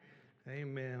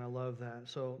Amen. I love that.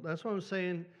 So that's what I'm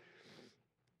saying.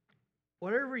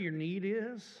 Whatever your need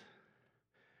is,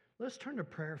 let's turn to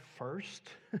prayer first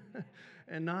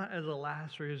and not as a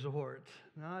last resort.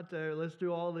 Not let's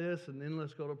do all this and then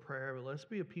let's go to prayer, but let's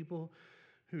be a people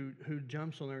who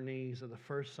jumps on their knees at the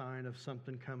first sign of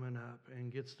something coming up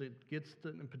and gets to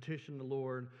petition the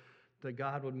Lord that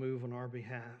God would move on our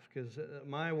behalf. Because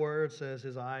my word says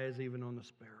his eye is even on the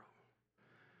sparrow.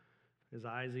 His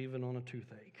eye is even on a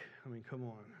toothache. I mean, come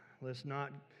on. Let's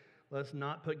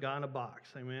not put God in a box.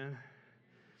 Amen.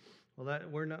 Well,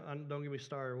 don't get me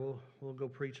started. We'll go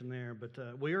preaching there.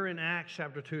 But we are in Acts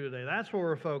chapter 2 today. That's where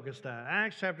we're focused at.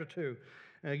 Acts chapter 2.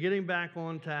 Getting back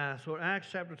on task. So Acts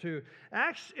chapter 2.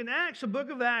 In Acts, the book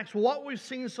of Acts, what we've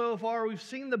seen so far, we've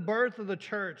seen the birth of the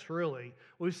church, really.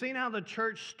 We've seen how the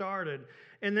church started.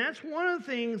 And that's one of the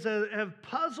things that have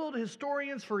puzzled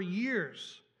historians for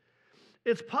years.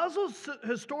 It's puzzled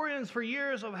historians for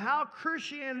years of how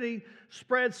Christianity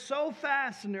spread so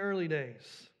fast in the early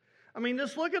days. I mean,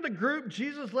 just look at the group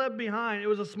Jesus left behind. It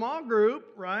was a small group,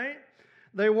 right?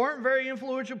 They weren't very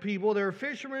influential people. They were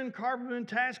fishermen, carpentermen,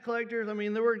 tax collectors. I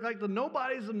mean, they were like the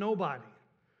nobodies of nobody.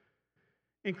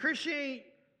 And Christianity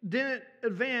didn't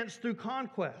advance through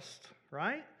conquest,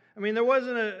 right? I mean, there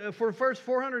wasn't for the first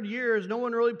 400 years, no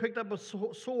one really picked up a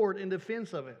sword in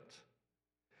defense of it.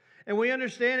 And we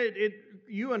understand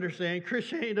you understand,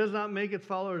 Christianity does not make its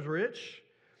followers rich.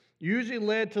 Usually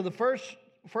led to the first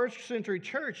century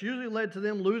church, usually led to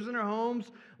them losing their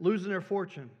homes, losing their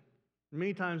fortune,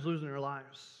 many times losing their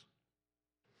lives.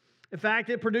 In fact,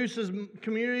 it produces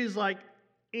communities unlike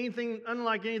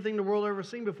anything the world ever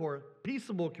seen before.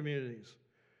 Peaceable communities,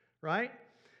 right?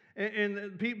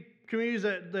 And communities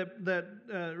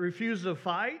that refuse to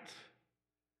fight.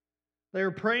 They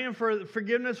were praying for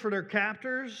forgiveness for their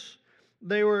captors.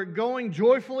 They were going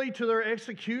joyfully to their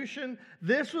execution.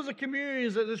 This was a community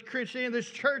that this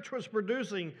church was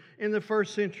producing in the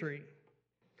first century.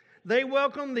 They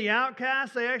welcomed the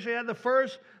outcasts. They actually had the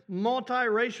first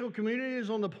multiracial communities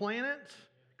on the planet.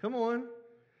 Come on.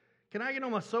 Can I get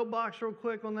on my soapbox real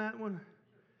quick on that one?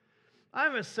 I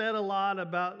haven't said a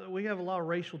lot we have a lot of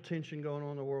racial tension going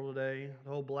on in the world today, the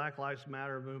whole Black Lives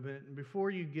Matter movement. And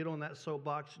before you get on that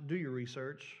soapbox, do your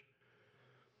research.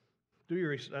 Do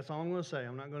your research. That's all I'm going to say.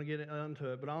 I'm not going to get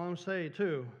into it. But all I'm going to say,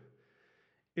 too,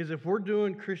 is if we're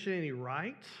doing Christianity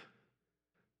right,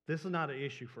 this is not an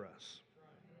issue for us.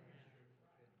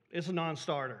 It's a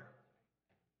non-starter.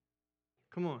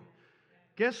 Come on.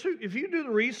 Guess who? If you do the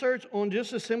research on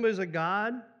just Assemblies of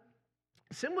God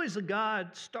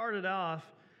started off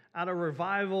out of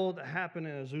revival that happened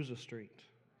in Azusa Street.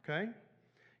 Okay?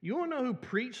 You want to know who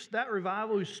preached that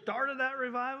revival, who started that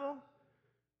revival?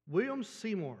 William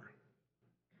Seymour.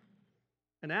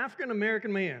 An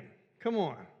African-American man. Come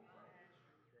on.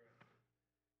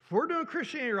 If we're doing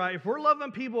Christianity right, if we're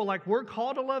loving people like we're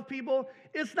called to love people,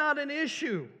 it's not an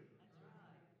issue.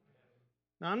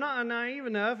 Now, I'm not naive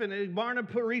enough, and Barna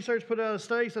put out a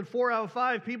study, said 4 out of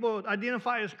 5 people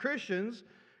identify as Christians.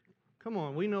 Come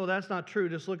on, we know that's not true.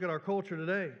 Just look at our culture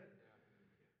today.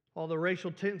 All the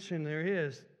racial tension there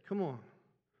is. Come on.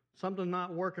 Something's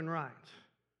not working right.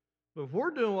 But if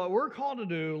we're doing what we're called to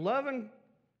do, loving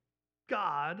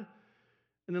God,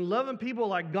 and then loving people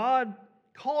like God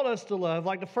called us to love,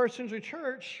 like the first century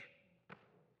church,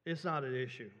 it's not an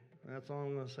issue. That's all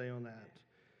I'm going to say on that.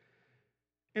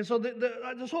 And so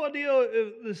this whole idea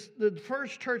of the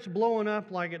first church blowing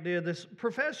up like it did, this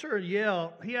professor at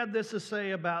Yale, he had this to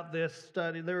say about this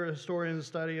study. There were historians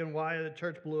studying why the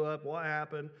church blew up, what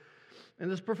happened. And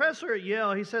this professor at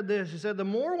Yale, he said this. He said, the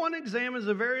more one examines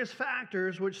the various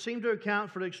factors which seem to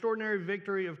account for the extraordinary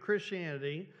victory of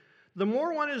Christianity, the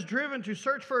more one is driven to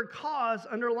search for a cause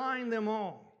underlying them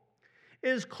all. It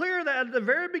is clear that at the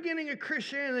very beginning of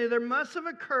Christianity, there must have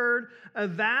occurred a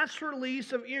vast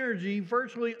release of energy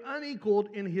virtually unequaled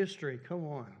in history. Come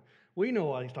on. We know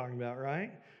what he's talking about,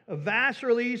 right? A vast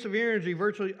release of energy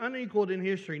virtually unequaled in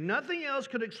history. Nothing else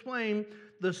could explain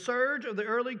the surge of the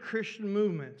early Christian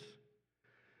movements.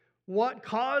 What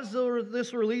caused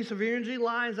this release of energy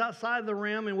lies outside the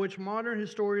realm in which modern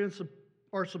historians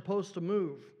are supposed to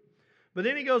move. But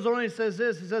then he goes on and he says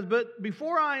this. He says, but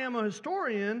before I am a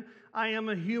historian, I am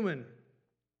a human.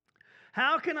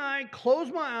 How can I close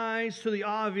my eyes to the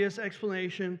obvious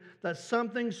explanation that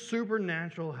something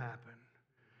supernatural happened?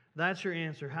 That's your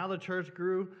answer. How the church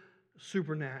grew?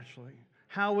 Supernaturally.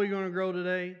 How are we going to grow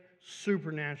today?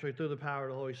 Supernaturally through the power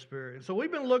of the Holy Spirit. And so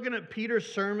we've been looking at Peter's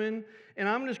sermon, and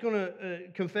I'm just going to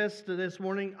confess to this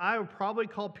morning, I would probably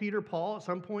call Peter Paul at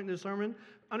some point in this sermon.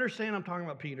 understand I'm talking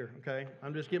about Peter, okay?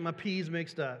 I'm just getting my P's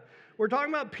mixed up. We're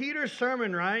talking about Peter's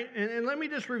sermon, right? And let me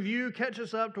just review, catch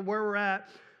us up to where we're at.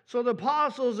 So the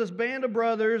apostles, this band of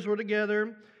brothers, were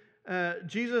together.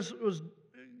 Jesus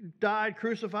died,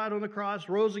 crucified on the cross,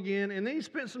 rose again, and then he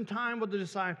spent some time with the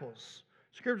disciples.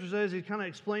 Scripture says he kind of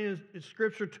explained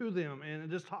Scripture to them and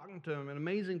just talking to them, an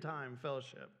amazing time,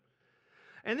 fellowship.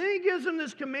 And then he gives them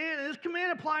this command, and this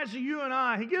command applies to you and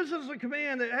I. He gives us a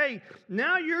command that, hey,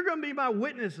 now you're going to be my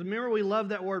witnesses. Remember, we love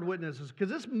that word witnesses, because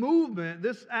this movement,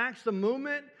 this Acts, the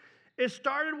movement, it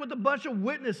started with a bunch of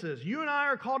witnesses. You and I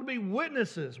are called to be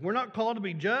witnesses. We're not called to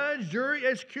be judge, jury,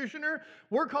 executioner.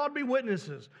 We're called to be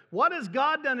witnesses. What has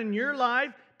God done in your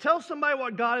life? Tell somebody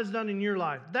what God has done in your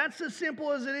life. That's as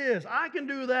simple as it is. I can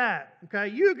do that, okay?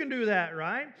 You can do that,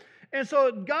 right? And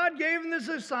so God gave them this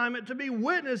assignment to be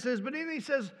witnesses, but then he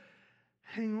says,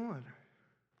 hang on.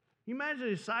 You imagine the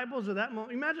disciples at that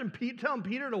moment. Imagine telling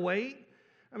Peter to wait.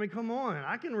 I mean, come on.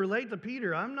 I can relate to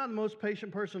Peter. I'm not the most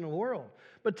patient person in the world.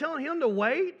 But telling him to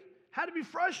wait had to be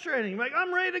frustrating. Like,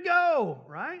 I'm ready to go,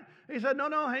 right? He said, no,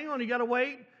 hang on. You got to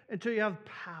wait until you have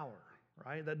power,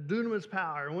 right? That dunamis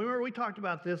power. And remember, we talked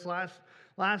about this last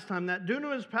time. That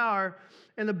dunamis power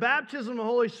and the baptism of the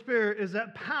Holy Spirit is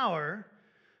that power.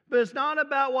 But it's not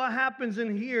about what happens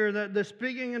in here, that the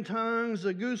speaking in tongues,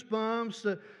 the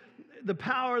goosebumps, the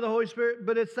power of the Holy Spirit,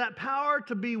 but it's that power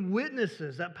to be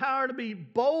witnesses, that power to be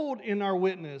bold in our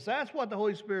witness. That's what the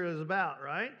Holy Spirit is about,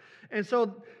 right? And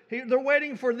so they're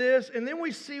waiting for this, and then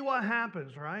we see what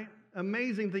happens, right?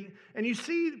 Amazing thing. And you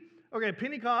see, okay,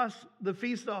 Pentecost, the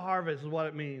Feast of the Harvest is what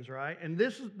it means, right? And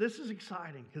this is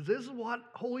exciting, because this is what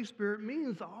Holy Spirit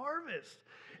means, the harvest.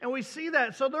 And we see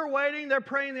that. So they're waiting. They're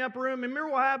praying in the upper room. And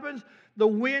remember what happens? The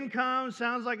wind comes,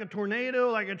 sounds like a tornado,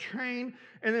 like a train.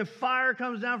 And then fire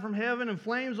comes down from heaven and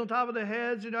flames on top of their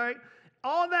heads. You know, right?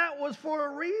 All that was for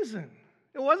a reason.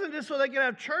 It wasn't just so they could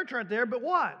have church right there, but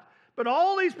what? But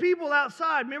all these people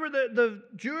outside, remember the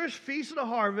Jewish Feast of the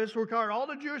Harvest required all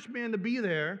the Jewish men to be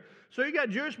there. So you got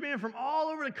Jewish men from all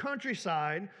over the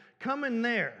countryside coming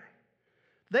there.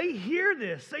 They hear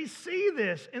this, they see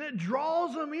this, and it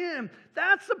draws them in.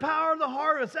 That's the power of the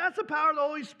harvest. That's the power of the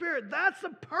Holy Spirit. That's the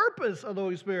purpose of the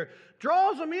Holy Spirit.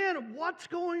 Draws them in. What's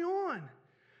going on?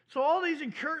 So all these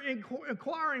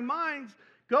inquiring minds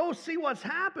go see what's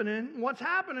happening. What's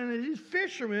happening is these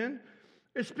fishermen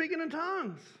are speaking in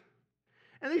tongues.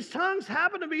 And these tongues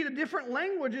happen to be the different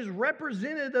languages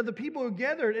represented of the people who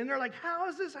gathered. And they're like, how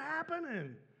is this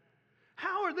happening?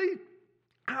 How are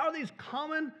these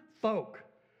common folk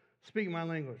speaking my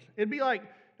language? It'd be like,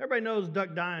 everybody knows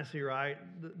Duck Dynasty, right?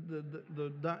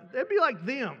 It'd be like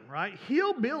them, right?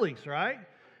 Hillbillies, right?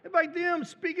 It'd be like them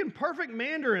speaking perfect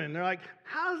Mandarin. They're like,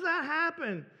 how does that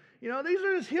happen? You know, these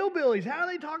are just hillbillies. How are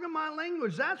they talking my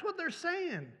language? That's what they're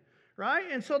saying, right?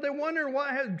 And so they're wondering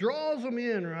what draws them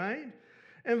in, right?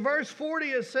 In verse 40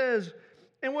 it says,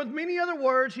 and with many other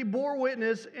words he bore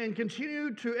witness and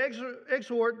continued to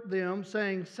exhort them,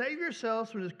 saying, save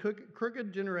yourselves from this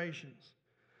crooked generations.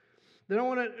 Then I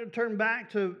want to turn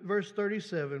back to verse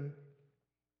 37.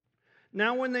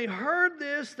 Now when they heard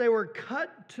this, they were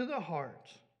cut to the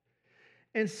heart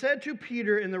and said to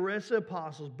Peter and the rest of the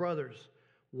apostles, brothers,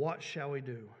 what shall we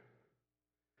do?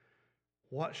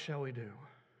 What shall we do?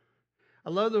 I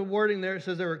love the wording there. It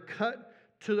says they were cut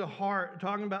to the heart,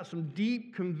 talking about some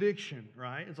deep conviction,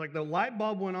 right? It's like the light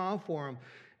bulb went off for them.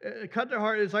 Cut to the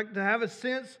heart is like to have a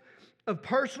sense of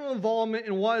personal involvement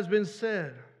in what has been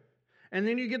said. And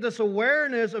then you get this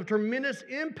awareness of tremendous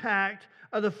impact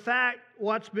of the fact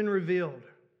what's been revealed.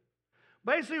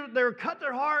 Basically, they were cut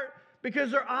their heart because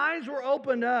their eyes were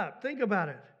opened up. Think about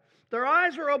it. Their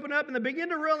eyes were opened up and they began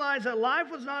to realize that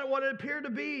life was not what it appeared to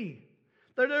be.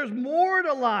 There's more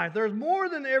to life. There's more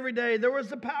than every day. There was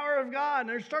the power of God, and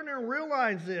they're starting to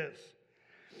realize this.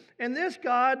 And this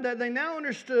God that they now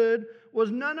understood was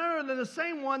none other than the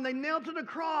same one they nailed to the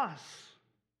cross.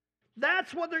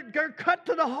 That's what they're cut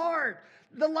to the heart.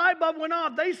 The light bulb went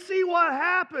off. They see what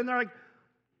happened. They're like,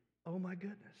 oh my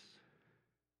goodness.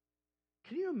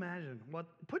 Can you imagine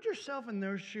put yourself in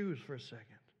their shoes for a second.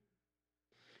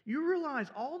 You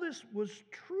realize all this was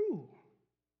true.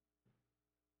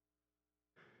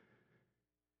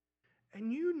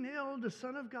 And you nailed the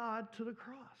Son of God to the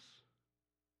cross.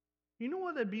 You know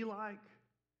what that'd be like?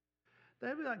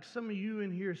 That'd be like some of you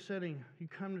in here sitting, you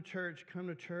come to church,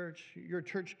 you're a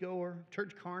church goer,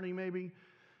 church carny maybe.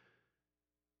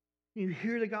 You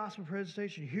hear the gospel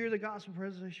presentation,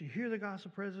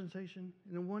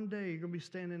 and then one day you're going to be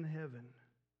standing in heaven,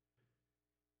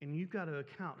 and you've got to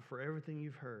account for everything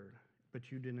you've heard, but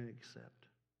you didn't accept.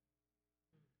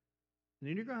 And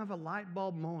then you're going to have a light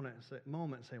bulb moment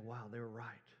and say, wow, they were right.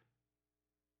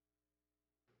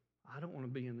 I don't want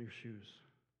to be in their shoes.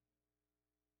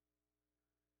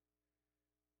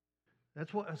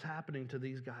 That's what was happening to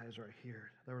these guys right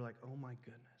here. They were like, oh my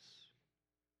goodness.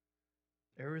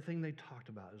 Everything they talked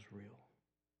about is real.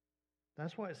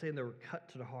 That's why it's saying they were cut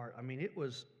to the heart. I mean, it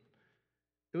was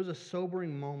a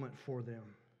sobering moment for them.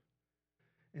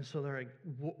 And so they're like,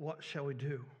 what shall we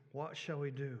do? What shall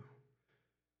we do?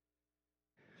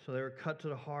 So they were cut to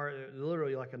the heart,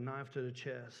 literally like a knife to the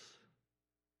chest.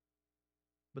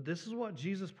 But this is what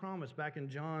Jesus promised back in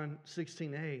John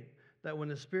 16:8, that when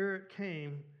the Spirit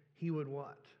came, He would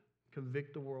what?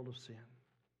 Convict the world of sin.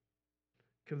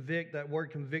 Convict, that word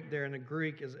convict there in the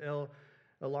Greek is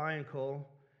elianko,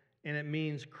 and it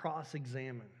means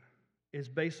cross-examine. It's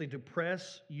basically to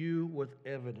press you with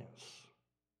evidence.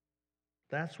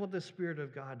 That's what the Spirit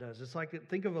of God does. It's like,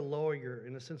 think of a lawyer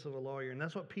in the sense of a lawyer, and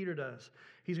that's what Peter does.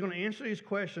 He's going to answer these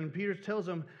questions. Peter tells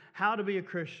them how to be a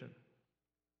Christian.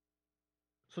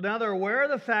 So now they're aware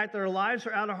of the fact that their lives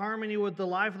are out of harmony with the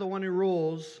life of the one who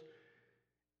rules.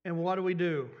 And what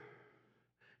do?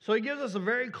 So he gives us a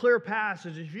very clear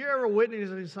passage. If you're ever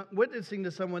witnessing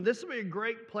to someone, this would be a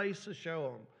great place to show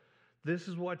them. This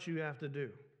is what you have to do.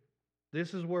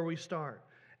 This is where we start.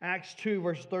 Acts 2,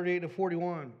 verse 38 to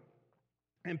 41.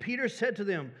 And Peter said to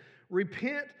them,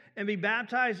 repent and be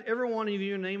baptized, every one of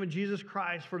you, in the name of Jesus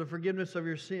Christ, for the forgiveness of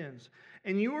your sins.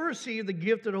 And you will receive the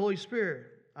gift of the Holy Spirit.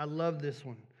 I love this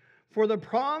one. For the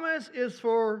promise is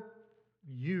for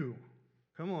you.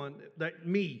 Come on,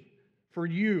 me, for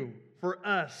you, for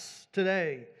us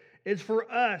today. It's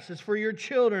for us, it's for your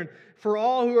children, for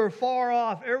all who are far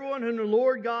off, everyone whom the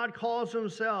Lord God calls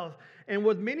himself. And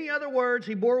with many other words,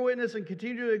 he bore witness and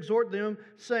continued to exhort them,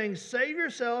 saying, save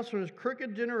yourselves from this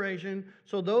crooked generation.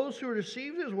 So those who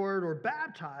received his word were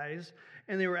baptized,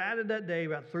 and they were added that day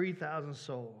about 3,000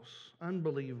 souls.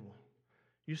 Unbelievable.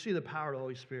 You see the power of the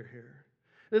Holy Spirit here.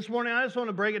 This morning, I just want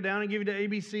to break it down and give you the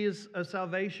ABCs of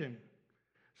salvation.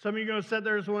 Some of you are going to sit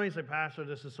there this morning and say, Pastor,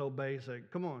 this is so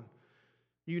basic. Come on.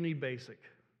 You need basic.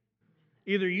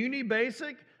 Either you need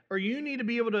basic or you need to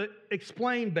be able to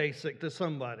explain basic to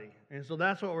somebody. And so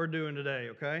that's what we're doing today,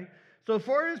 okay? So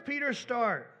where does Peter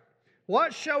start?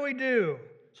 What shall we do?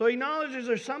 So he acknowledges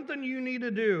there's something you need to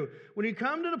do. When you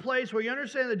come to the place where you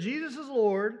understand that Jesus is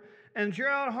Lord and you're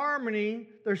out of harmony,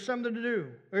 there's something to do.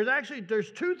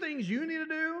 There's two things you need to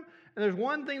do, and there's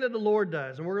one thing that the Lord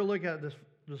does. And we're going to look at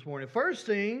this morning. First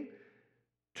thing,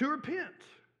 to repent.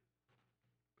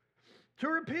 To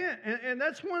repent. And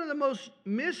that's one of the most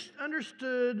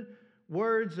misunderstood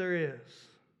words there is.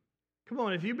 Come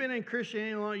on, if you've been in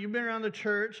Christianity long, you've been around the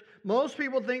church, most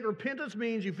people think repentance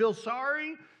means you feel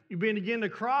sorry, you begin to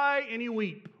cry, and you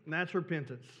weep. And that's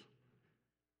repentance.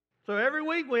 So every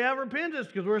week we have repentance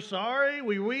because we're sorry,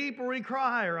 we weep, or we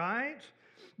cry, right?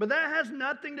 But that has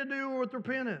nothing to do with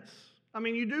repentance. I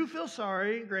mean, you do feel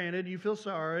sorry, granted, you feel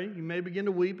sorry. You may begin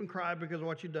to weep and cry because of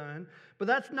what you've done. But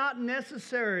that's not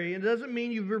necessary. It doesn't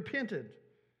mean you've repented.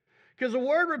 Because the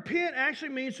word repent actually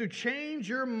means to change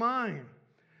your mind,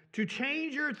 to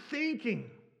change your thinking.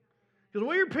 Because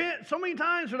we repent so many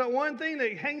times for that one thing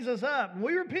that hangs us up.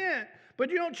 We repent, but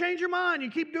you don't change your mind. You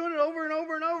keep doing it over and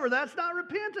over and over. That's not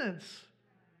repentance.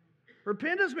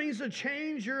 Repentance means to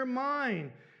change your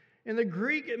mind. In the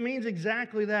Greek, it means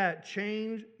exactly that,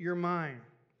 change your mind.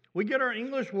 We get our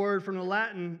English word from the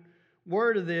Latin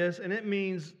word of this, and it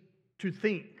means to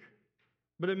think,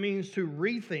 but it means to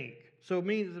rethink. So it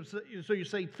means, so you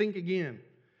say think again.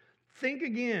 Think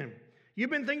again.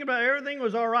 You've been thinking about everything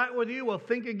was all right with you? Well,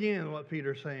 think again, what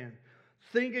Peter's saying.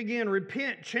 Think again,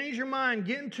 repent, change your mind,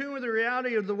 get in tune with the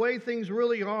reality of the way things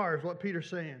really are, is what Peter's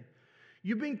saying.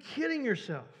 You've been kidding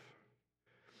yourself.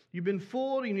 You've been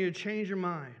fooled, you need to change your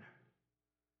mind.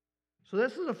 So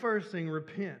this is the first thing,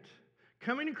 repent.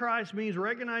 Coming to Christ means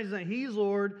recognizing that He's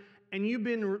Lord and you've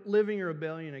been living in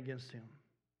rebellion against Him.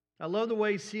 I love the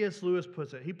way C.S. Lewis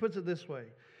puts it. He puts it this way.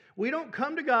 We don't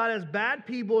come to God as bad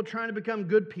people trying to become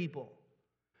good people.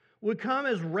 We come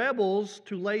as rebels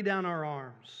to lay down our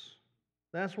arms.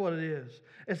 That's what it is.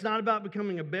 It's not about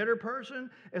becoming a better person.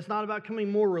 It's not about becoming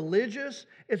more religious.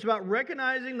 It's about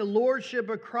recognizing the lordship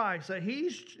of Christ, that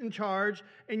He's in charge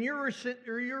and you're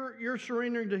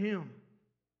surrendering to Him.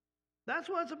 That's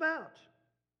what it's about.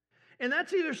 And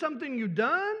that's either something you've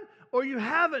done or you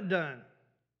haven't done.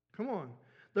 Come on.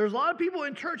 There's a lot of people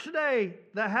in church today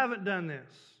that haven't done this.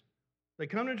 They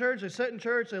come to church, they sit in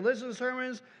church, they listen to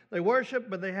sermons, they worship,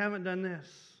 but they haven't done this.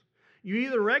 You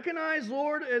either recognize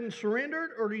Lord and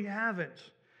surrendered or you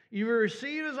haven't. You either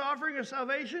receive His offering of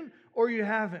salvation or you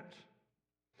haven't.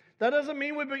 That doesn't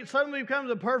mean we suddenly become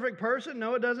a perfect person.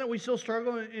 No, it doesn't. We still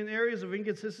struggle in areas of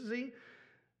inconsistency.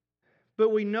 But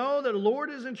we know that the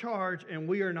Lord is in charge and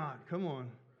we are not. Come on.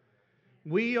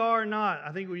 We are not.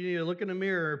 I think we need to look in the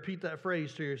mirror and repeat that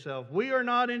phrase to yourself. We are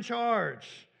not in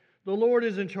charge. The Lord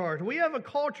is in charge. We have a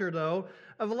culture, though,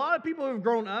 of a lot of people who have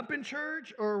grown up in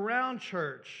church or around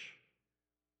church,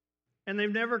 and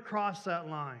they've never crossed that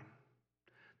line.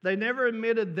 They never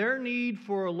admitted their need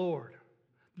for a Lord,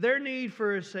 their need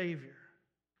for a Savior.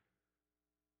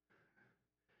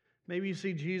 Maybe you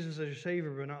see Jesus as your Savior,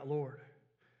 but not Lord.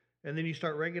 And then you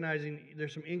start recognizing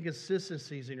there's some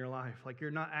inconsistencies in your life, like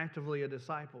you're not actively a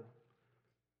disciple.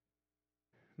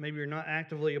 Maybe you're not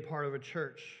actively a part of a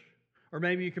church. Or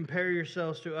maybe you compare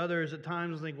yourselves to others at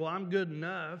times and think, well, I'm good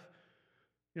enough.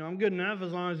 I'm good enough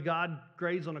as long as God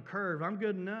grades on a curve. I'm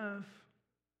good enough.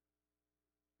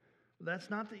 But that's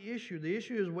not the issue. The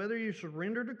issue is whether you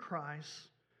surrender to Christ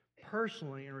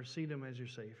personally and receive Him as your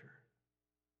Savior.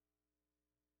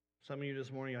 Some of you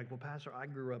this morning are like, well, Pastor, I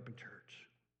grew up in church.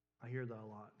 I hear that a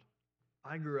lot.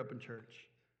 I grew up in church.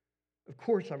 Of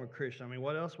course I'm a Christian. I mean,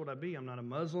 what else would I be? I'm not a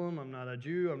Muslim. I'm not a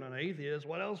Jew. I'm not an atheist.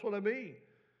 What else would I be?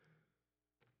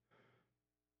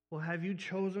 Well, have you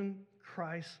chosen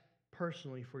Christ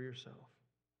personally for yourself?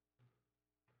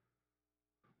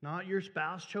 Not your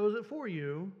spouse chose it for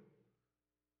you.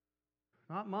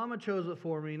 Not mama chose it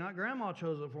for me. Not grandma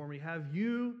chose it for me. Have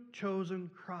you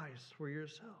chosen Christ for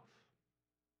yourself?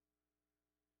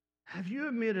 Have you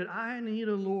admitted, I need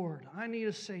a Lord, I need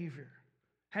a Savior?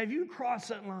 Have you crossed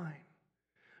that line?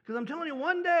 Because I'm telling you,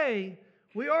 one day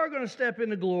we are going to step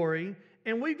into glory,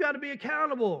 and we've got to be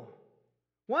accountable.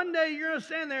 One day you're going to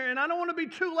stand there, and I don't want to be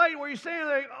too late where you stand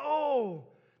there, oh,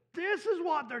 this is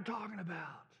what they're talking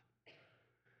about.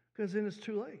 Because then it's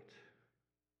too late.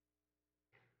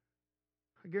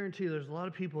 I guarantee you there's a lot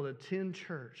of people that attend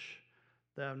church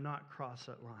that have not crossed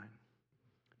that line.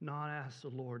 Not ask the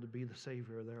Lord to be the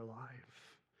Savior of their life.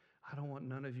 I don't want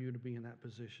none of you to be in that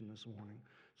position this morning.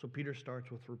 So Peter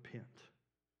starts with repent.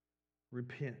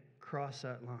 Repent. Cross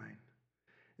that line.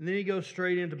 And then he goes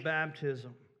straight into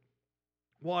baptism.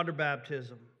 Water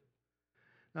baptism.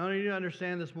 Now, I need you to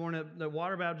understand this morning that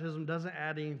water baptism doesn't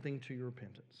add anything to your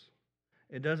repentance.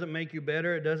 It doesn't make you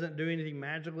better. It doesn't do anything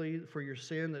magically for your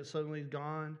sin that suddenly is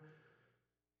gone.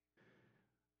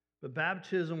 But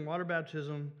baptism, water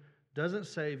baptism, doesn't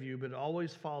save you, but it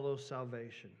always follows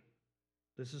salvation.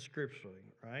 This is scripturally,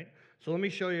 right? So let me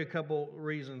show you a couple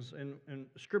reasons in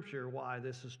Scripture why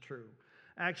this is true.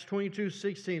 Acts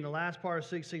 22:16, the last part of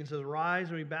 16 says, rise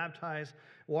and be baptized,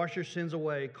 wash your sins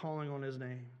away, calling on His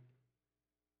name.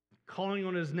 Calling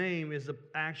on His name is the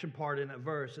action part in that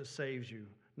verse that saves you,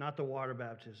 not the water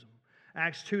baptism.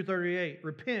 Acts 2:38,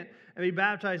 repent and be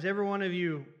baptized, every one of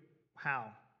you. How?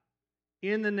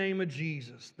 In the name of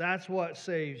Jesus. That's what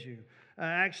saves you.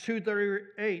 Acts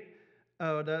 2:38.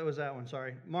 Oh, that was that one,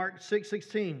 sorry. Mark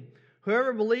 6:16.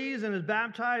 Whoever believes and is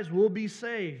baptized will be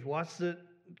saved. What's the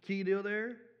key deal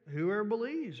there? Whoever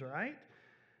believes, right?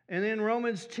 And then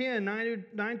Romans 10,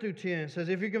 9 through 10 says,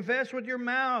 if you confess with your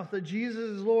mouth that Jesus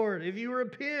is Lord, if you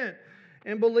repent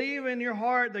and believe in your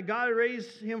heart that God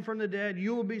raised Him from the dead,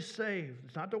 you will be saved.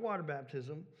 It's not the water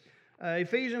baptism.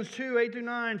 Ephesians 2, 8 through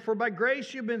 9, for by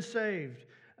grace you've been saved.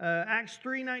 Acts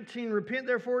 3:19, repent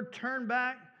therefore, turn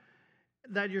back,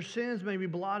 that your sins may be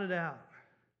blotted out.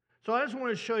 So I just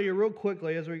want to show you real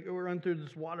quickly as we run through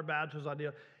this water baptism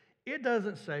idea. It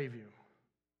doesn't save you.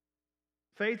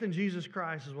 Faith in Jesus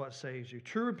Christ is what saves you.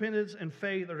 True repentance and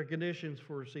faith are the conditions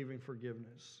for receiving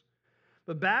forgiveness.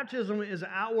 But baptism is an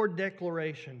outward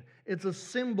declaration. It's a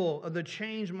symbol of the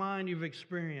changed mind you've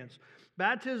experienced.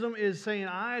 Baptism is saying,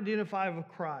 I identify with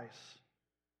Christ.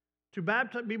 To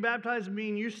be baptized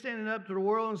means you standing up to the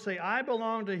world and say, I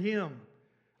belong to Him.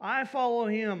 I follow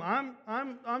Him.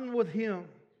 I'm with Him.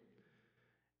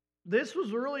 This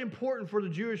was really important for the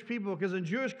Jewish people because in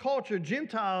Jewish culture,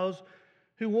 Gentiles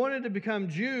who wanted to become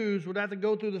Jews would have to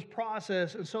go through this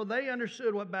process. And so they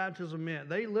understood what baptism meant.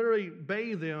 They literally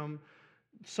bathed them,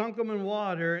 sunk them in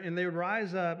water, and they would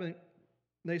rise up and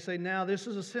they say, now this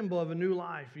is a symbol of a new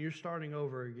life. You're starting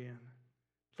over again.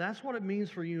 That's what it means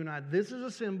for you and I. This is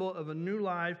a symbol of a new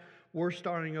life. We're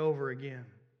starting over again.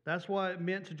 That's what it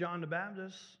meant to John the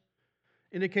Baptist.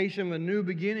 Indication of a new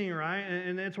beginning, right?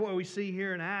 And that's what we see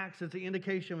here in Acts. It's the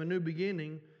indication of a new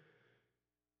beginning.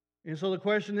 And so the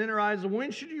question then arises,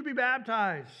 when should you be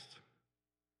baptized?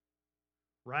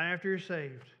 Right after you're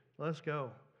saved. Let's go.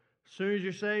 As soon as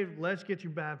you're saved, let's get you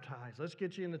baptized. Let's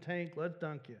get you in the tank. Let's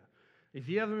dunk you. If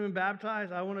you haven't been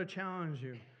baptized, I want to challenge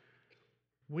you.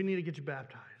 We need to get you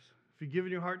baptized. If you've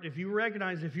given your heart, if you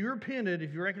recognize, if you repented,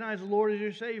 if you recognize the Lord as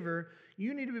your Savior,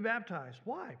 You need to be baptized.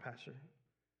 Why, Pastor?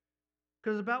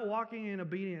 Because it's about walking in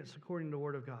obedience according to the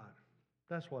Word of God.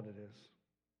 That's what it is.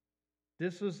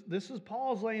 This is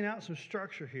Paul's laying out some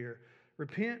structure here.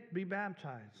 Repent, be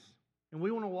baptized. And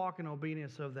we want to walk in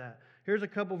obedience of that. Here's a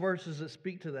couple verses that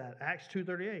speak to that. Acts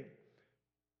 2:38.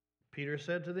 Peter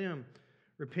said to them,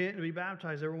 repent and be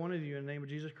baptized, every one of you, in the name of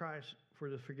Jesus Christ for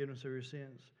the forgiveness of your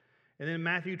sins. And then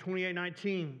Matthew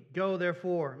 28:19. Go,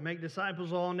 therefore, make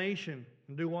disciples of all nations.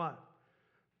 And do what?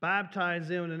 Baptize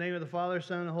them in the name of the Father,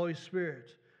 Son, and the Holy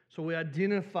Spirit. So we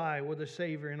identify with the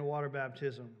Savior in the water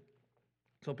baptism.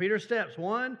 So Peter's steps.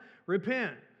 1,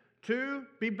 repent. 2,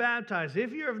 be baptized.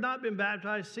 If you have not been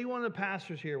baptized, see one of the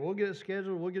pastors here. We'll get it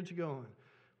scheduled. We'll get you going.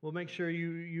 We'll make sure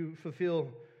you fulfill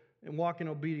and walk in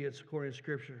obedience according to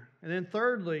Scripture. And then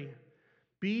thirdly,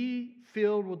 be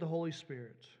filled with the Holy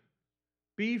Spirit.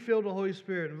 Be filled with the Holy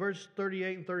Spirit. In verse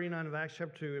 38 and 39 of Acts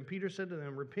chapter 2, and Peter said to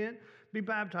them, repent, be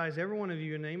baptized, every one of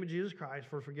you, in the name of Jesus Christ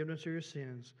for forgiveness of your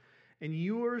sins, and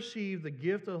you will receive the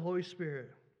gift of the Holy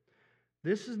Spirit.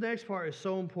 This next part is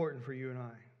so important for you and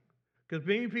I. Because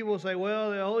many people say,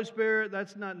 well, the Holy Spirit,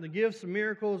 that's not the gifts, the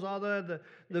miracles, all that,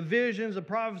 the visions, the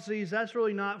prophecies, that's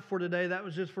really not for today. That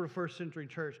was just for the first century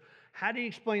church. How do you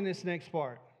explain this next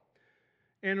part?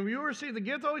 And you will receive the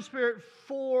gift of the Holy Spirit,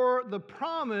 for the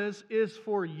promise is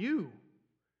for you,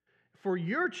 for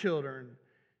your children,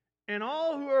 and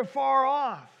all who are far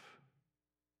off.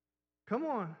 Come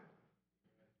on.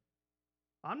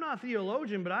 I'm not a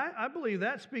theologian, but I believe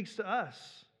that speaks to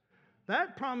us.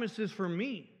 That promise is for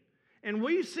me. And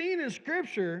we've seen in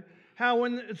Scripture how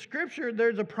when in Scripture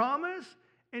there's a promise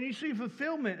and you see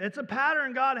fulfillment. It's a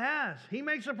pattern God has. He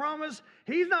makes a promise.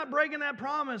 He's not breaking that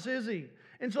promise, is He?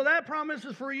 And so that promise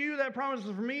is for you, that promise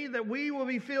is for me, that we will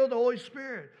be filled with the Holy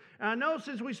Spirit. And I know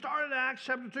since we started Acts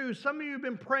chapter 2, some of you have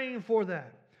been praying for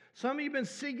that. Some of you have been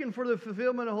seeking for the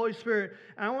fulfillment of the Holy Spirit.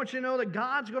 And I want you to know that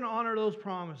God's going to honor those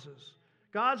promises.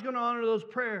 God's going to honor those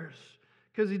prayers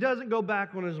because He doesn't go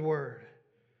back on His word.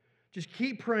 Just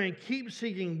keep praying, keep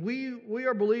seeking. We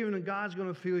are believing that God's going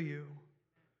to fill you.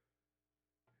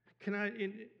 Can I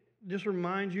just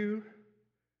remind you,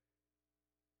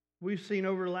 we've seen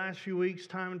over the last few weeks,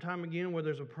 time and time again, where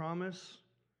there's a promise,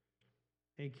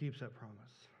 and He keeps that promise.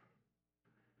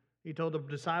 He told the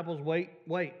disciples, wait,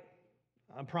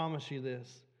 I promise you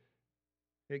this.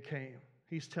 It came.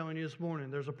 He's telling you this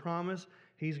morning, there's a promise.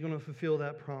 He's going to fulfill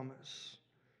that promise.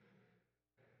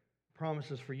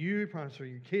 Promises for you, promise for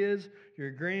your kids,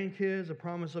 your grandkids, a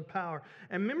promise of power.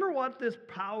 And remember what this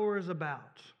power is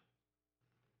about.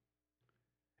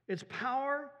 It's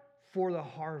power for the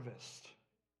harvest.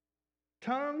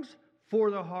 Tongues for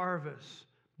the harvest.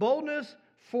 Boldness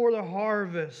for the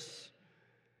harvest.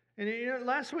 And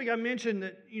last week I mentioned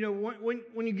that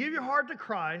when you give your heart to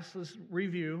Christ, let's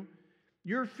review,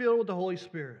 you're filled with the Holy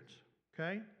Spirit.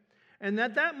 Okay? And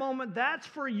at that moment, that's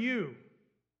for you.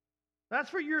 That's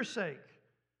for your sake.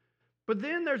 But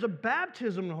then there's a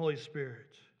baptism in the Holy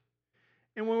Spirit.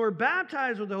 And when we're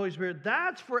baptized with the Holy Spirit,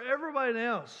 that's for everybody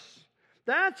else.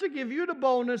 That's to give you the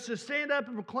boldness to stand up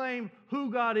and proclaim who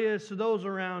God is to those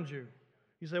around you.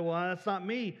 You say, well, that's not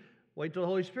me. Wait till the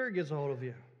Holy Spirit gets a hold of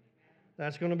you.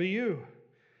 That's going to be you.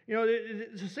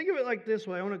 Just think of it like this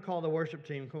way. I want to call the worship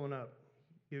team coming up.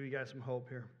 Give you guys some hope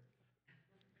here.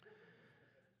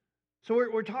 So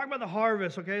we're talking about the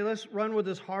harvest, okay? Let's run with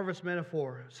this harvest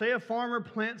metaphor. Say a farmer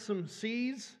plants some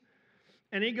seeds,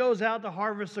 and he goes out to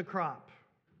harvest a crop.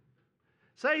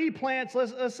 Say he plants,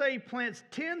 let's say he plants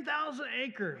 10,000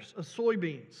 acres of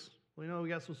soybeans. We know we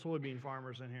got some soybean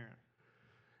farmers in here.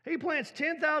 He plants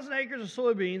 10,000 acres of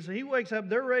soybeans, and he wakes up,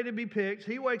 they're ready to be picked.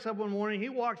 He wakes up one morning, he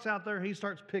walks out there, and he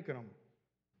starts picking them.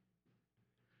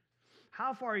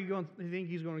 How far do you think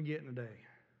he's going to get in a day?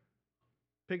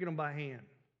 Picking them by hand.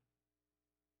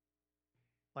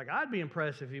 Like, I'd be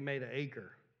impressed if he made an acre.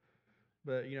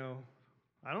 But,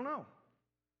 I don't know.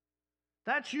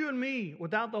 That's you and me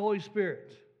without the Holy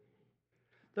Spirit.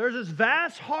 There's this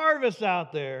vast harvest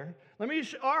out there.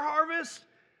 Our harvest,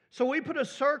 so we put a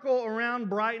circle around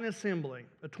Brighton Assembly,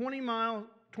 a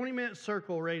 20-minute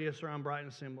circle radius around Brighton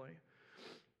Assembly.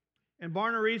 And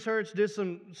Barna Research did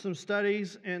some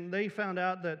studies, and they found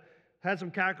out that, had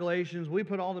some calculations, we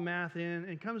put all the math in, and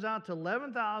it comes out to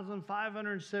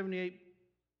 11,578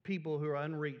 people who are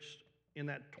unreached in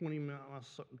that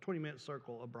 20-minute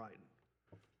circle of Brighton.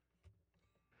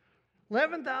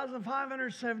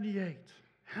 11,578.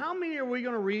 How many are we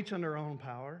going to reach on our own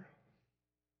power?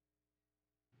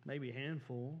 Maybe a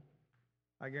handful.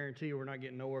 I guarantee you we're not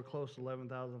getting nowhere close to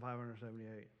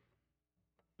 11,578.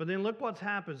 But then look what's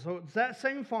happened. So it's that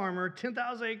same farmer,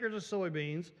 10,000 acres of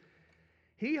soybeans.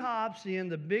 He hops in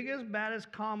the biggest,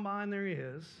 baddest combine there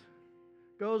is,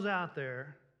 goes out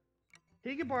there.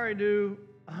 He could probably do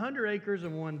 100 acres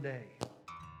in one day.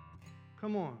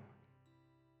 Come on.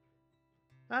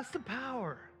 That's the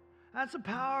power. That's the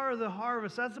power of the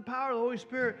harvest. That's the power of the Holy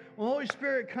Spirit. When the Holy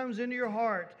Spirit comes into your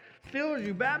heart, fills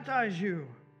you, baptizes you.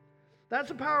 That's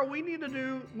the power we need to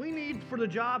do. We need for the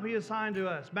job He assigned to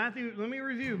us. Let me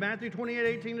review. Matthew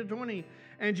 28:18-20.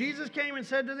 And Jesus came and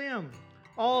said to them,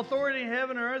 all authority in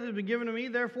heaven and earth has been given to me.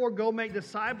 Therefore, go make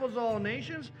disciples of all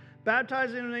nations,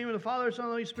 baptizing in the name of the Father, Son, and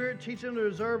the Holy Spirit. Teach them to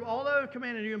observe all that I have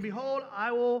commanded you. And behold, I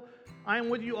am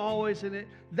with you always. And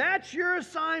that's your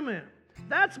assignment.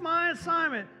 That's my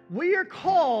assignment. We are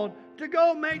called to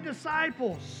go make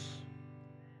disciples.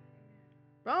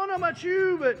 I don't know about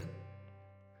you, but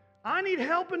I need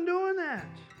help in doing that.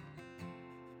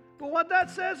 But what that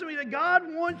says to me, that God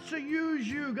wants to use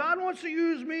you. God wants to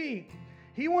use me.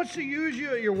 He wants to use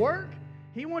you at your work.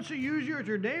 He wants to use you at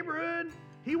your neighborhood.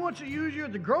 He wants to use you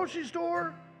at the grocery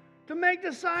store to make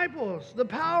disciples. The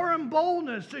power and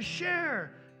boldness to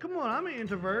share. Come on, I'm an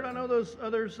introvert. I know those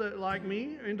others that like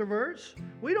me, introverts.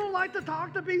 We don't like to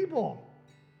talk to people.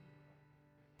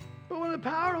 But when the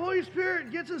power of the Holy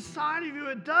Spirit gets inside of you,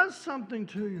 it does something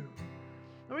to you.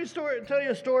 Let me tell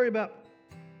you a story about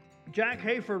Jack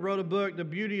Hayford wrote a book, The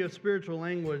Beauty of Spiritual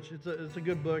Language. It's a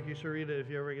good book. You should read it if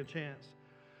you ever get a chance.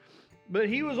 But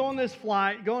he was on this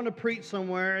flight going to preach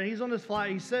somewhere, and he's on this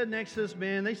flight. He's sitting next to this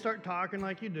man. They start talking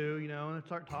like you do, and they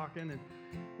start talking. And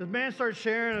this man starts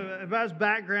sharing about his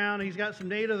background. He's got some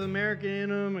Native American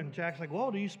in him. And Jack's like, "Whoa,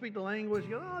 do you speak the language?" He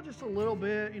goes, "Oh, just a little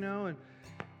bit,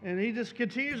 And he just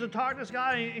continues to talk to this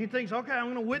guy. And he thinks, "Okay, I'm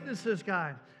going to witness this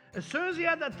guy." As soon as he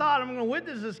had that thought, I'm going to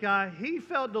witness this guy, he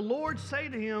felt the Lord say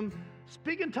to him,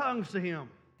 speak in tongues to him.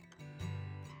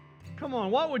 Come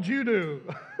on, what would you do?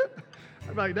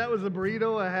 I'm like, that was the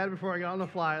burrito I had before I got on the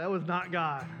flight. That was not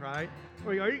God, right?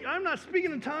 I'm not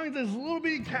speaking in tongues, this little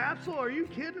bitty capsule. Are you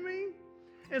kidding me?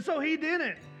 And so he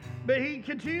didn't. But he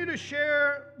continued to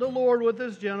share the Lord with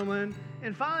this gentleman.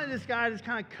 And finally, this guy just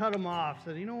kind of cut him off.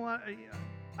 Said, "You know what?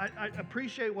 I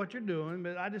appreciate what you're doing,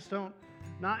 but I just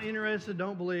not interested,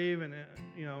 don't believe." And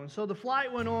so the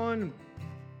flight went on.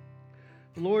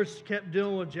 The Lord kept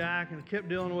dealing with Jack and kept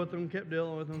dealing with him.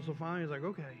 So finally he's like,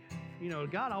 okay,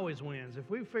 God always wins. If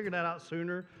we figured that out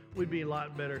sooner, we'd be in a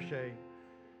lot better shape.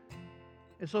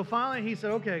 And so finally he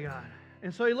said, okay, God.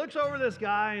 And so he looks over this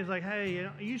guy and he's like, hey,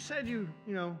 you said you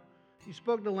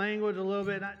spoke the language a little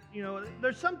bit.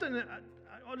 There's something that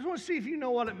I just want to see if you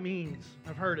know what it means.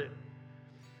 I've heard it.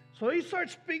 So he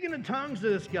starts speaking in tongues to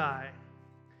this guy.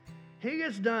 He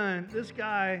gets done. This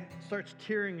guy starts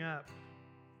tearing up.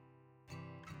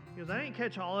 He goes, I didn't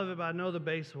catch all of it, but I know the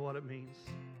base of what it means.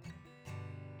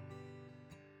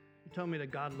 He told me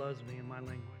that God loves me in my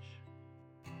language.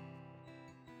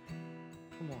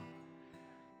 Come on.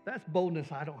 That's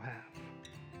boldness I don't have.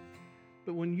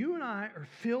 But when you and I are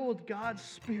filled with God's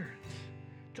Spirit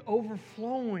to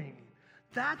overflowing,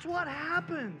 that's what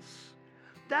happens.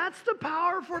 That's the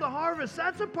power for the harvest.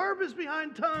 That's the purpose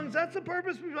behind tongues. That's the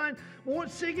purpose behind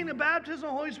seeking the baptism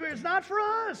of the Holy Spirit. It's not for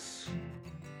us.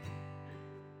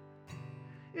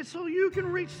 It's so you can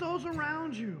reach those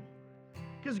around you.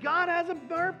 Because God has a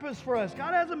purpose for us.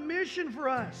 God has a mission for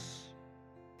us.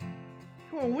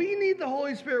 Come on, we need the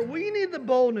Holy Spirit. We need the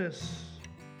boldness.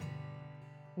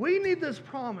 We need this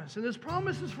promise. And this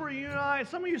promise is for you and I.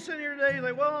 Some of you sitting here today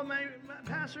like, well,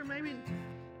 Pastor, maybe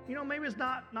it's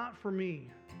not for me.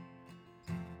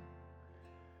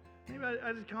 Maybe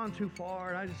I just gone too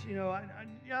far. I just,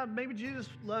 maybe Jesus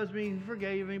loves me. He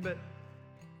forgave me, but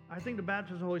I think the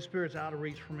baptism of the Holy Spirit's out of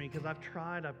reach for me because I've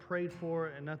tried, I've prayed for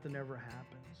it, and nothing ever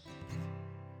happens.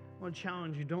 I want to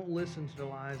challenge you, don't listen to the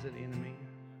lies of the enemy.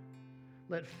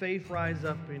 Let faith rise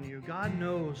up in you. God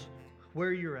knows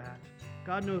where you're at.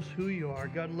 God knows who you are.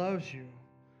 God loves you.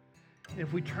 And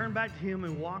if we turn back to Him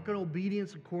and walk in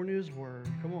obedience according to His Word,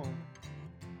 come on,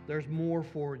 there's more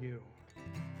for you.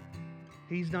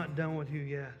 He's not done with you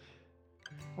yet.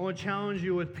 I want to challenge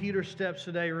you with Peter's steps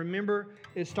today. Remember,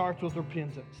 it starts with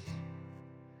repentance.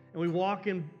 And we walk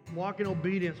in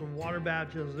obedience with water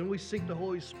baptism. Then we seek the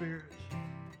Holy Spirit.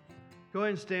 Go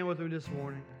ahead and stand with me this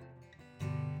morning.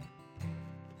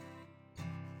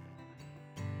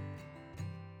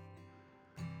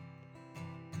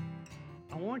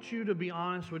 I want you to be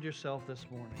honest with yourself this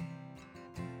morning.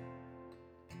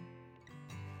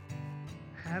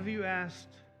 Have you asked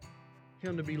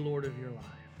Him to be Lord of your life?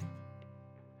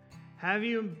 Have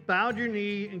you bowed your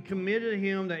knee and committed to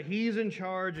Him that He's in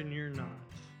charge and you're not?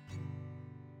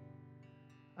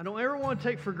 I don't ever want to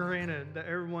take for granted that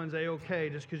everyone's A-okay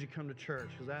just because you come to church,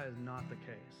 because that is not the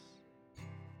case.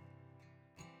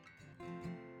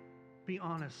 Be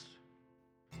honest.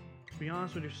 Be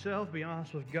honest with yourself. Be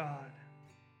honest with God.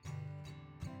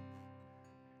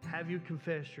 Have you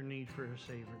confessed your need for a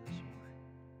Savior this morning?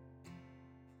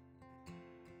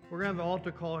 We're going to have an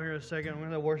altar call here in a second. We're going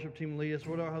to have the worship team lead us.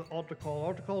 We're going to have an altar call.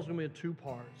 Altar call is going to be in 2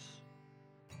 parts.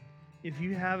 If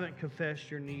you haven't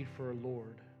confessed your need for a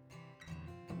Lord,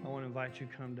 I want to invite you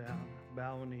to come down,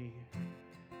 bow a knee,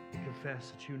 and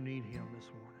confess that you need Him this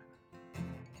morning.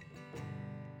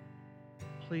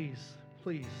 Please,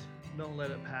 please, don't let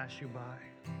it pass you by.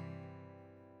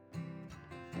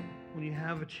 When you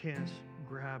have a chance,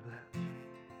 grab that.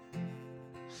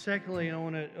 Secondly, I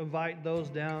want to invite those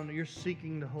down. You're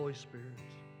seeking the Holy Spirit.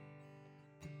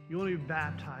 You want to be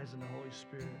baptized in the Holy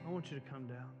Spirit. I want you to come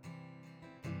down.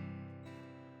 I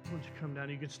want you to come down.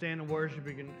 You can stand and worship.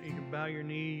 You can bow your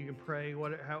knee. You can pray.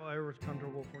 However is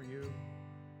comfortable for you.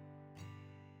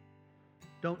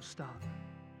 Don't stop.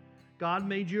 God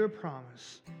made you a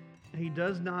promise. He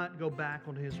does not go back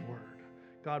on His word.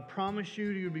 God promised you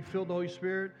you'd be filled with the Holy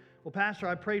Spirit. Well, Pastor,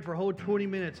 I prayed for a whole 20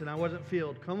 minutes and I wasn't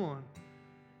filled. Come on.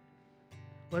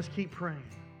 Let's keep praying.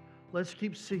 Let's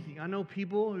keep seeking. I know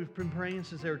people who've been praying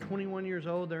since they were 21 years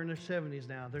old. They're in their 70s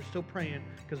now. They're still praying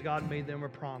because God made them a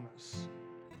promise.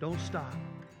 Don't stop.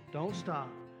 Don't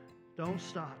stop. Don't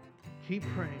stop. Keep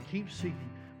praying. Keep seeking.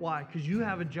 Why? Because you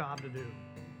have a job to do.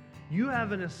 You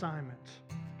have an assignment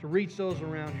to reach those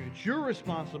around you. It's your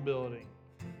responsibility.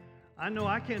 I know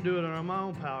I can't do it on my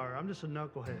own power. I'm just a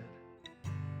knucklehead.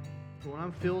 But when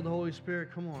I'm filled with the Holy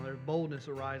Spirit, come on, there's boldness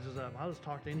that rises up. I'll just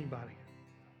talk to anybody.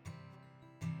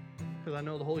 Because I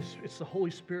know it's the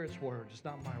Holy Spirit's words. It's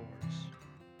not my words.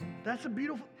 That's a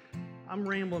beautiful, I'm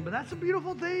rambling, but that's a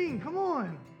beautiful thing. Come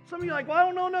on. Some of you are like, well, I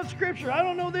don't know enough Scripture. I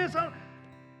don't know this.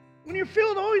 When you're filled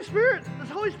with the Holy Spirit, the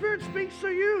Holy Spirit speaks to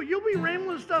you. You'll be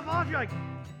rambling stuff off. You're like,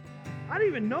 I didn't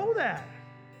even know that.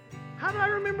 How did I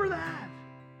remember that?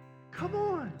 Come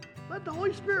on. Let the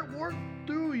Holy Spirit work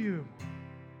through you.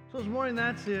 So this morning,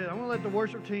 that's it. I'm going to let the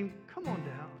worship team come on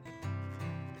down.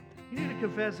 You need to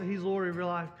confess that He's Lord of your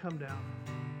life. Come down.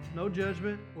 No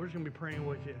judgment. We're just going to be praying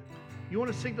with you. You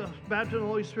want to seek the baptism of the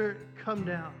Holy Spirit? Come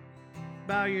down.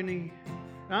 Bow your knee.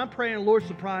 And I'm praying the Lord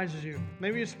surprises you.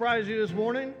 Maybe He surprised you this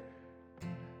morning.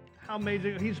 How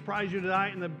amazing. He surprised you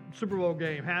tonight in the Super Bowl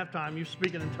game, halftime, you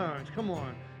speaking in tongues. Come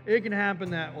on. It can happen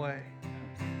that way.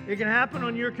 It can happen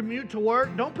on your commute to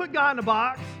work. Don't put God in a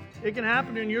box. It can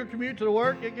happen in your commute to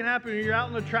work. It can happen when you're out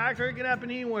in the tractor. It can happen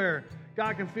anywhere.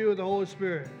 God can fill with the Holy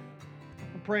Spirit.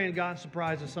 I'm praying God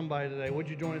surprises somebody today. Would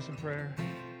you join us in prayer?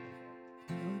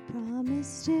 Your promise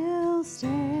still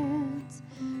stands.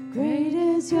 Great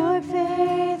is your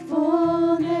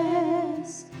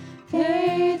faithfulness.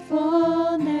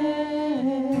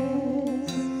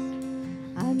 Faithfulness.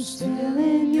 I'm still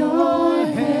in your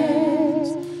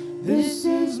hands. This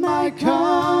is my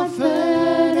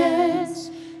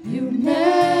confidence. You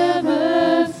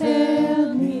never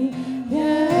failed me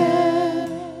yet.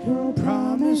 Your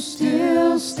promise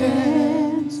still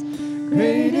stands.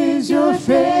 Great is your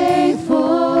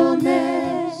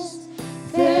faithfulness.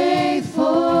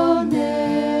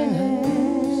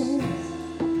 Faithfulness.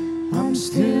 I'm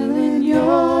still in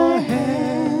your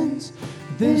hands.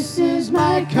 This is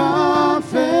my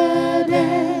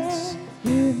confidence.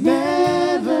 You've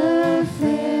never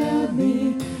failed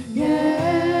me yet.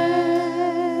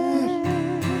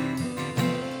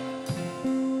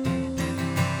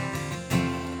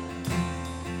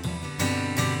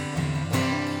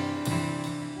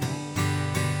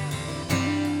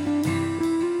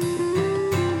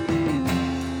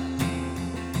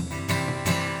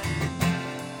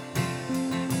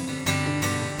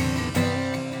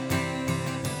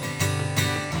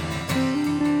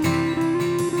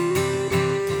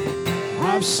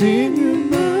 I've seen you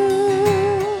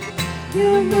move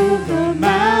the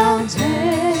mountains,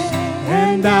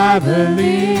 and I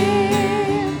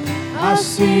believe I'll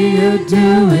see you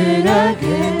do it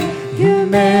again. You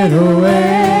made a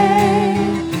way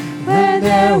where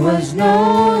there was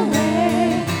no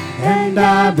way, and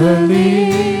I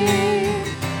believe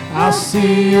I'll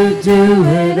see you do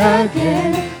it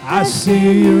again. I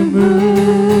see you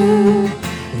move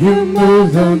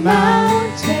the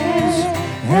mountains,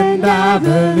 and I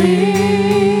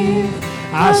believe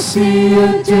I see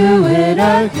you do it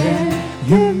again.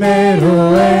 You made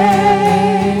a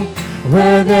way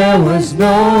where there was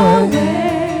no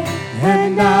way,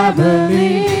 and I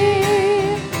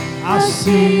believe I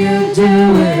see you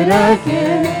do it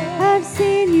again. I've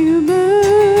seen you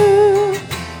move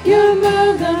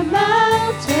the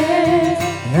mountains,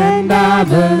 and I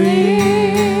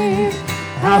believe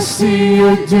I see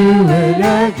you do it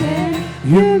again.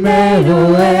 You made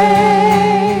a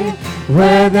way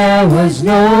where there was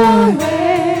no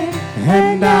way,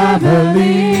 and I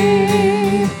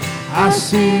believe I'll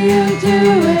see you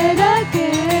do it again.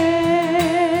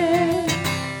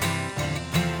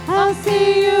 I'll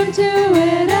see you do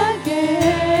it again.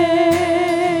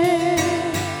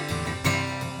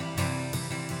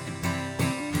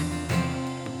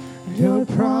 Your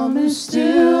promise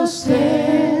still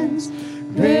stands.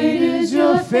 Great is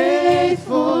your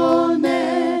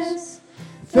faithfulness,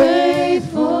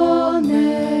 faithfulness.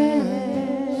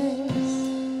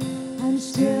 I'm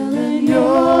still in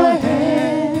your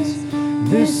hands.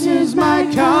 This is my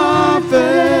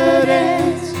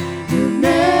confidence. You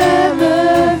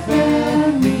never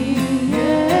failed me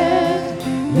yet.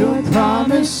 Your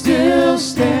promise still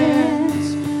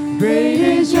stands. Great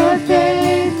is your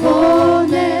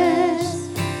faithfulness,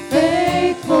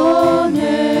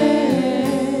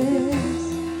 faithfulness.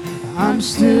 I'm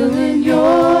still in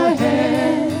your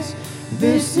hands.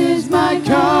 This is my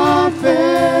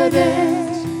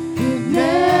confidence. You've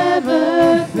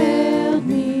never failed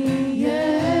me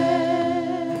yet.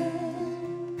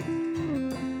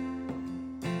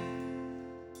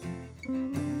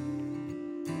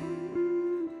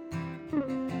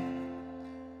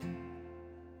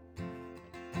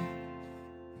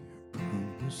 Your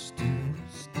promise still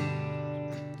stands.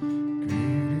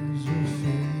 Great is your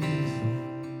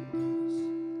faithfulness.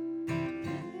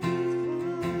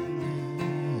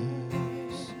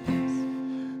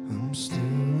 I'm still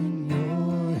in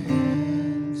your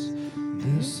hands.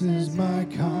 This is my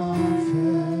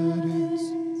confidence.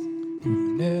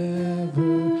 You've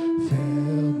never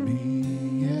failed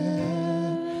me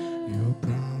yet. Your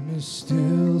promise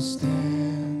still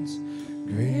stands.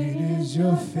 Great is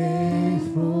your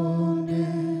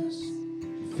faithfulness,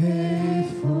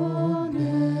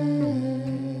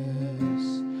 faithfulness.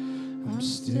 I'm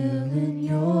still in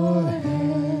your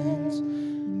hands.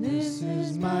 This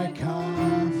is my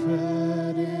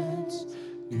confidence.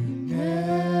 You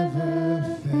never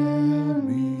failed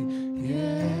me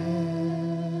yet.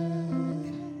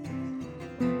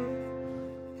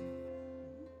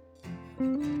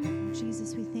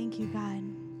 Jesus, we thank you, God.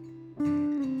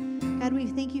 God, we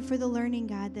thank you for the learning,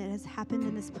 God, that has happened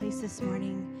in this place this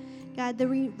morning. God, the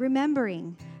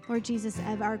remembering, Lord Jesus,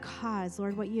 of our cause,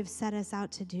 Lord, what you have set us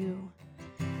out to do.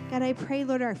 God, I pray,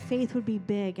 Lord, our faith would be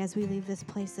big as we leave this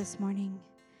place this morning.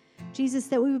 Jesus,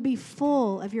 that we would be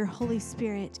full of your Holy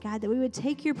Spirit, God, that we would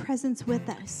take your presence with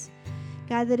us.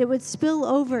 God, that it would spill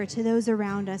over to those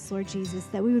around us, Lord Jesus,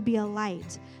 that we would be a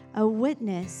light, a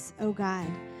witness, oh God,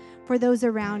 for those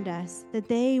around us, that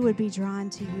they would be drawn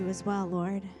to you as well,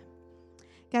 Lord.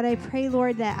 God, I pray,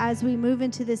 Lord, that as we move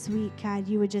into this week, God,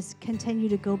 you would just continue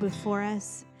to go before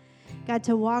us. God,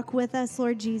 to walk with us,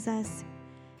 Lord Jesus,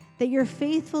 that your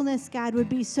faithfulness, God, would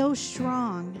be so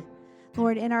strong,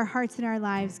 Lord, in our hearts and our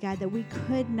lives, God, that we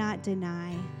could not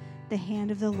deny the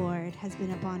hand of the Lord has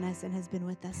been upon us and has been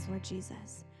with us, Lord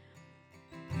Jesus.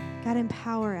 God,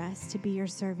 empower us to be your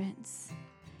servants.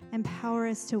 Empower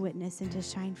us to witness and to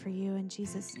shine for you. In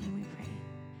Jesus' name we pray.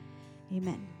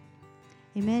 Amen.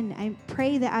 Amen. I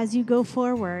pray that as you go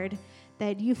forward,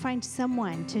 that you find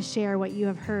someone to share what you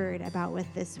have heard about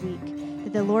with this week,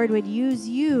 that the Lord would use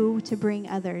you to bring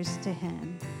others to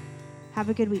him. Have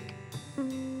a good week.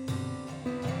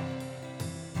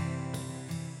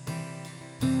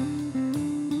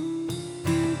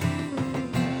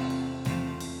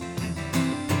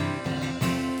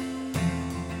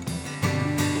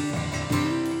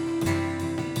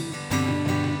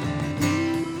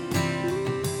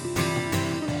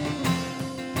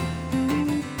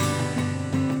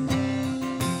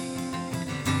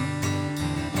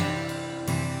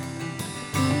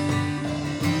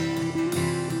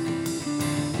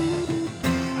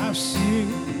 I've seen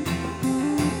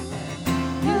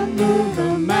you move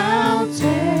the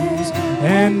mountains,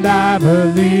 and I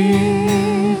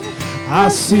believe I'll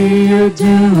see you do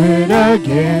it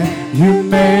again. You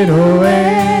made a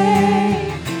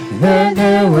way where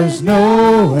there was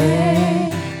no way,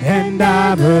 and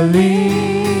I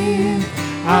believe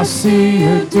I'll see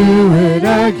you do it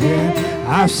again.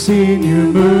 I've seen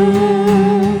you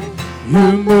move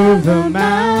the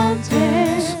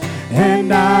mountains,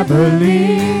 and I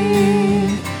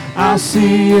believe I'll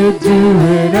see you do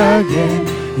it again.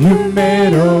 You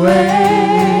made a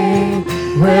way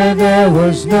where there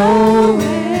was no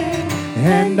way,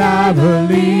 and I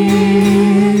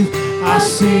believe I'll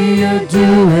see you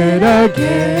do it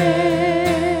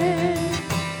again.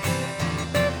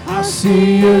 I'll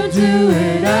see you do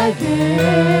it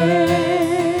again.